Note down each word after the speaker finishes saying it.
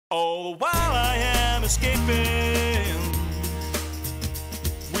escaping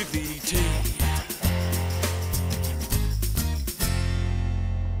with ET.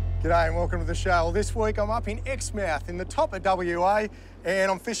 G'day and welcome to the show. Well, this week I'm up in Exmouth in the top of WA and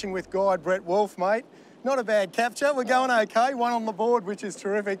I'm fishing with guide Brett Wolf, mate. Not a bad capture, we're going okay. One on the board, which is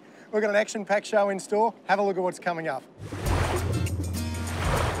terrific. We've got an action-packed show in store. Have a look at what's coming up.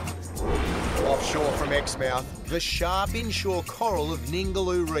 Offshore from Exmouth, the sharp inshore coral of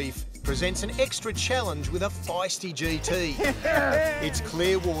Ningaloo Reef presents an extra challenge with a feisty GT. Its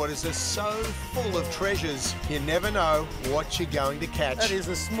clear waters are so full of treasures, you never know what you're going to catch. That is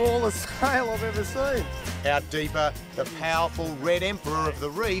the smallest sail I've ever seen. Out deeper, the powerful red emperor of the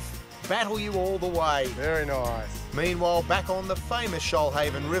reef battle you all the way. Very nice. Meanwhile, back on the famous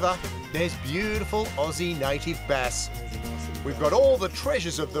Shoalhaven River, there's beautiful Aussie native bass. We've got all the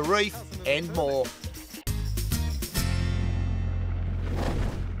treasures of the reef and more.